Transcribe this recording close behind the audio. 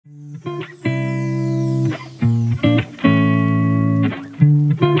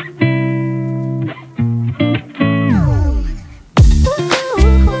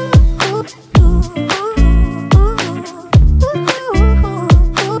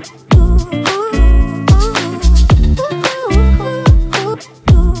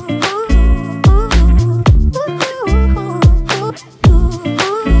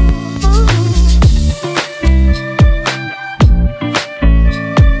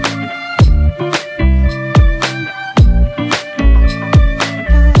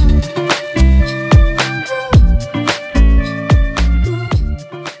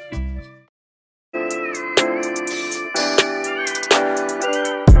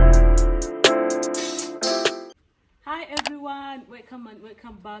welcome and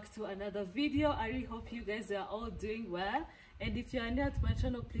welcome back to another video. I really hope you guys are all doing well, and if you are new to my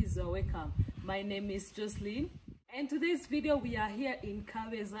channel, please welcome. My name is Jocelyn, and today's video we are here in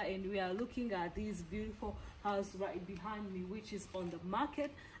Kabeza and we are looking at this beautiful house right behind me, which is on the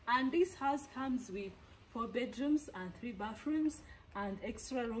market. And this house comes with 4 bedrooms and 3 bathrooms and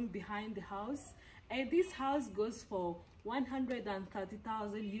extra room behind the house, and this house goes for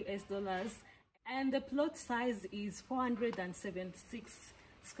 130,000 US dollars, and the plot size is 476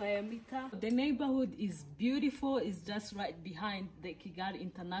 square meter. The neighborhood is beautiful. It's just right behind the Kigali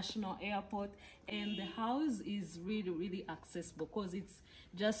International Airport, and the house is really accessible because it's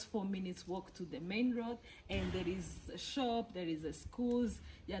just 4 minutes walk to the main road, and there is a shop, there is a schools,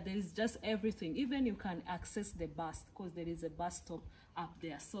 yeah, there is just everything. Even you can access the bus because there is a bus stop up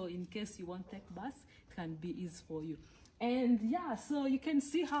there, so in case you want to take bus, it can be easy for you. And yeah, so you can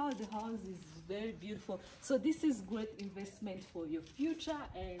see how the house is very beautiful. So this is great investment for your future.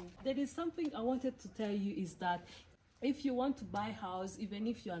 And there is something I wanted to tell you is that if you want to buy a house, even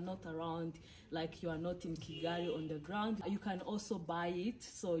if you are not around, like you are not in Kigali on the ground, you can also buy it.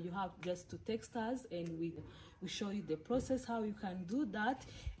 So you have just to text us and we show you the process how you can do that.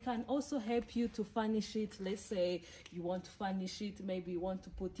 It can also help you to furnish it. Let's say you want to furnish it, maybe you want to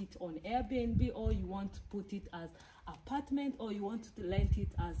put it on Airbnb, or you want to put it as apartment, or you want to rent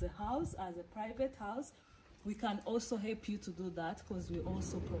it as a house, as a private house. We can also help you to do that because we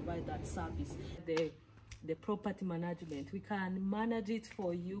also provide that service. The property management, we can manage it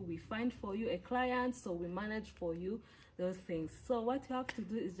for you. We find for you a client, so we manage for you those things. So what you have to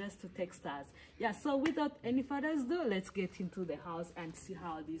do is just to text us. Yeah, so without any further ado, let's get into the house and see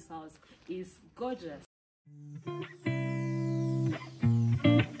how this house is gorgeous.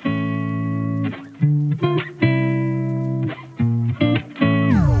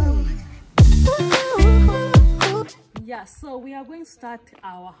 Yeah, so we are going to start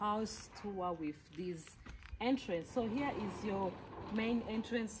our house tour with this entrance. So here is your main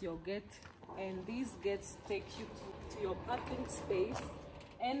entrance, your gate, and these gates take you to your parking space.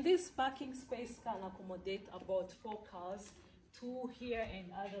 And this parking space can accommodate about 4 cars, 2 here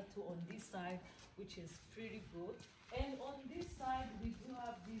and other 2 on this side, which is pretty good. And on this side we do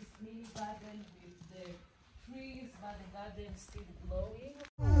have this mini garden with the trees, but the garden is still blowing.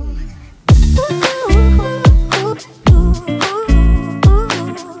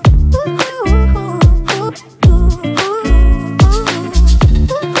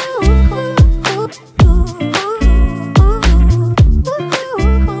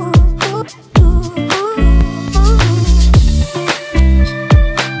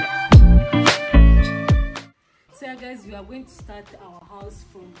 Guys, we are going to start our house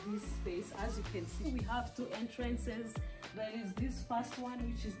from this space. As you can see, we have 2 entrances. There is this first one,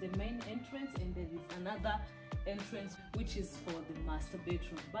 which is the main entrance, and there is another entrance which is for the master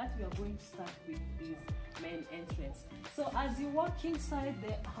bedroom, but we are going to start with this main entrance. So as you walk inside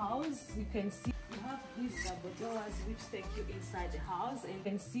the house, you can see you have these double doors which take you inside the house, and you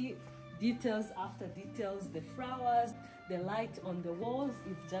can see details after details, the flowers, the light on the walls.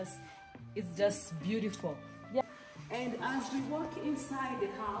 It's just beautiful. Yeah. And as we walk inside the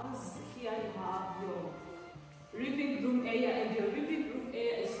house, here you have your living room area, and your living room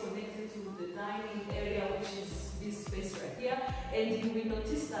area is connected to the dining area, which is this space right here. And you will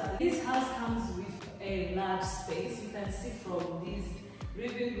notice that this house comes with a large space. You can see from this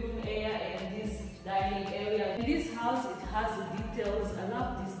living room area and this dining area. In this house, it has the details. I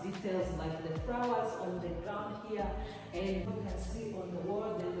love these details, like the flowers on the ground here, and you can see on the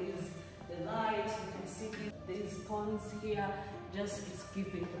wall there is the light. You can see these stones here, just it's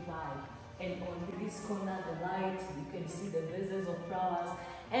giving the vibe. And on this corner, the light, you can see the vases of flowers.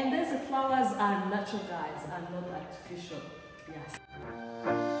 And these flowers are natural, guys, are not artificial. Yes.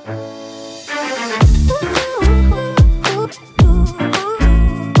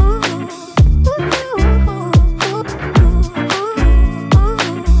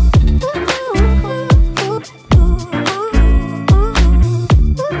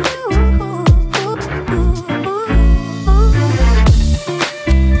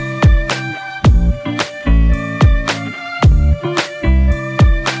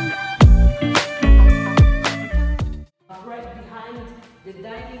 The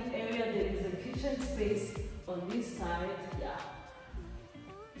dining area, there is a kitchen space on this side. Yeah.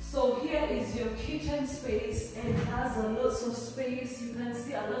 So here is your kitchen space, and it has a lot of space. You can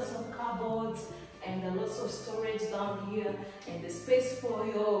see a lot of cupboards and a lot of storage down here, and the space for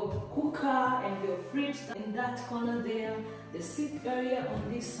your cooker and your fridge in that corner there, the sink area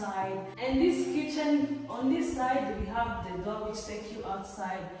on this side, and this kitchen on this side. We have the door which takes you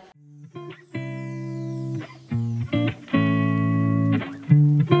outside.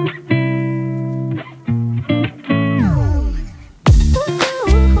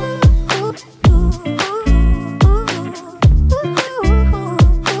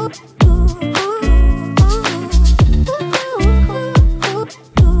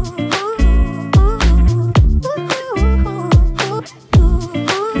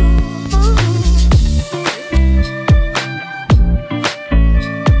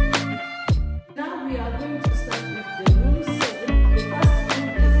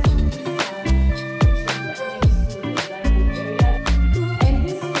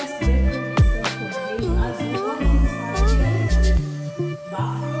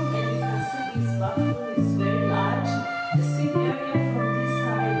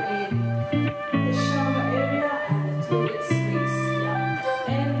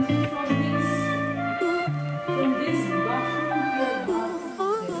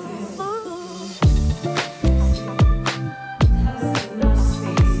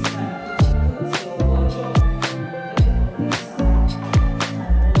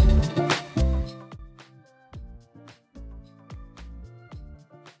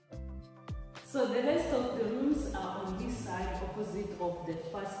 So the rest of the rooms are on this side opposite of the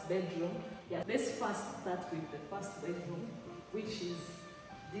first bedroom. Yeah, let's first start with the first bedroom, which is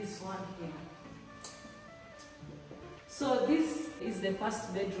this one here. So this is the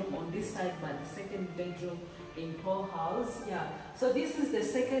first bedroom on this side, but the second bedroom in whole house. Yeah, so this is the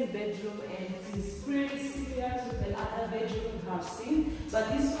second bedroom, and it is pretty similar to the other bedroom you have seen, but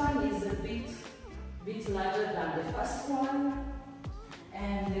this one is a bit larger than the first one.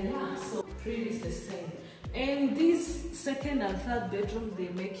 And yeah, so pretty is the same. And this second and third bedroom, they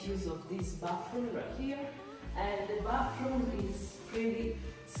make use of this bathroom right here, and the bathroom is pretty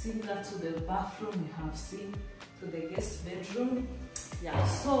similar to the bathroom you have seen to the guest bedroom. Yeah,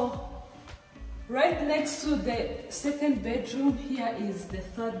 so right next to the second bedroom here is the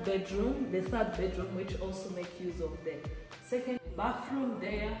third bedroom. The third bedroom, which also make use of the second bathroom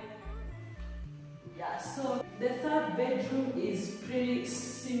there. Yeah, so the third bedroom is pretty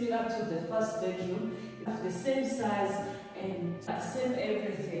similar to the first bedroom. It has the same size and the same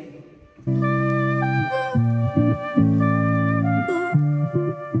everything.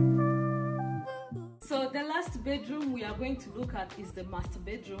 So the last bedroom we are going to look at is the master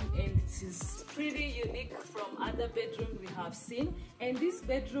bedroom, and it is pretty unique from other bedrooms we have seen. And this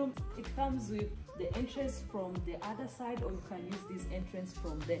bedroom, it comes with the entrance from the other side, or you can use this entrance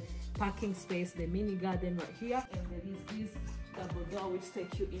from the parking space, the mini garden right here. And there is this double door which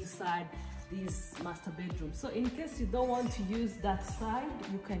takes you inside this master bedroom. So in case you don't want to use that side,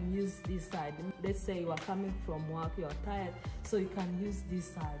 you can use this side. Let's say you are coming from work, you are tired, so you can use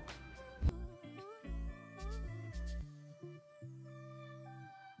this side.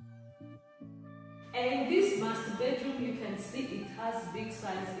 And this master bedroom, you can see it has big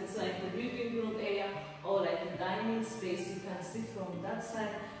size. It's like a living room area or like a dining space. You can see from that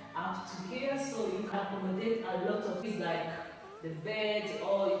side up to here, so you can accommodate a lot of things like the bed,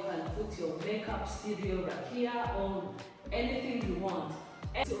 or you can put your makeup studio right here, or anything you want.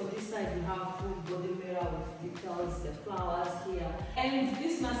 And so on this side you have full body mirror with details, the flowers here. And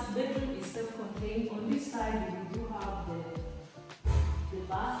this master bedroom is self-contained. On this side we do have the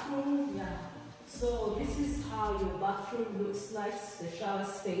bathroom. Yeah. So this is how your bathroom looks like, the shower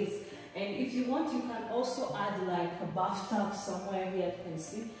space. And if you want, you can also add like a bathtub somewhere here. You can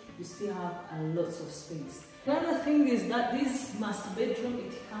see you still have a lot of space. Another thing is that this master bedroom,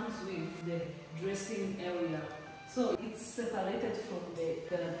 it comes with the dressing area. So it's separated from the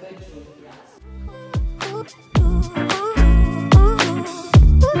bedroom. Yeah.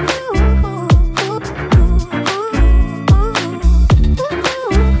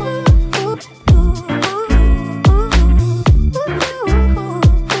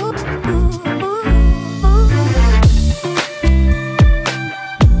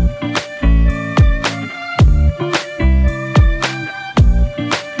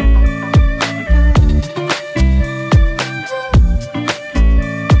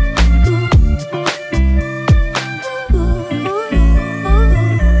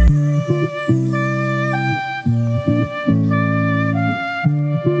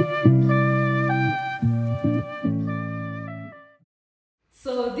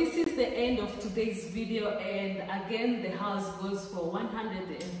 So this is the end of today's video, and again the house goes for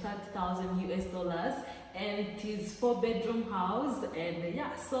 130,000 US dollars, and it is 4-bedroom house. And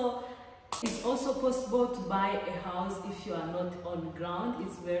yeah, so it's also possible to buy a house if you are not on ground.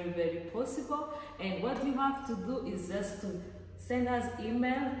 It's very possible, and what you have to do is just to send us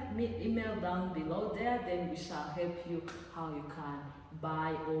email down below there, then we shall help you how you can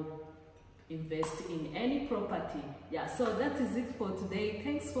buy or invest in any property. Yeah, so that is it for today.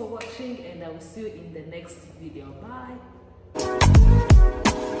 Thanks for watching, and I will see you in the next video. Bye.